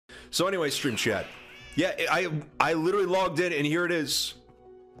So anyway, stream chat. Yeah, I literally logged in and here it is.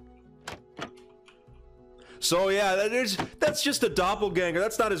 So yeah, that's just a doppelganger.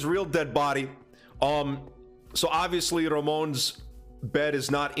 That's not his real dead body. So obviously Ramon's bed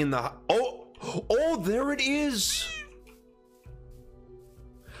is not in the... Oh, there it is.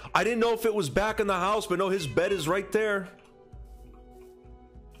 I didn't know if it was back in the house, but no, his bed is right there.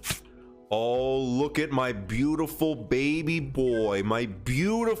 Oh, look at my beautiful baby boy. My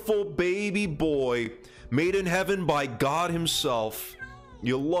beautiful baby boy. Made in heaven by God himself.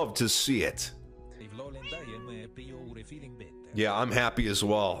 You'll love to see it. Yeah, I'm happy as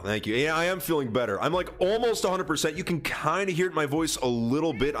well. Thank you. Yeah, I am feeling better. I'm like almost 100%. You can kind of hear it in my voice a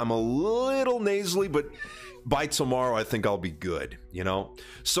little bit. I'm a little nasally, but by tomorrow, I think I'll be good, you know?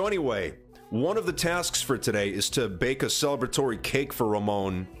 So anyway, one of the tasks for today is to bake a celebratory cake for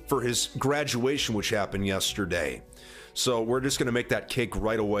Ramon for his graduation, which happened yesterday. So we're just going to make that cake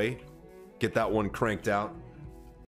right away. Get that one cranked out.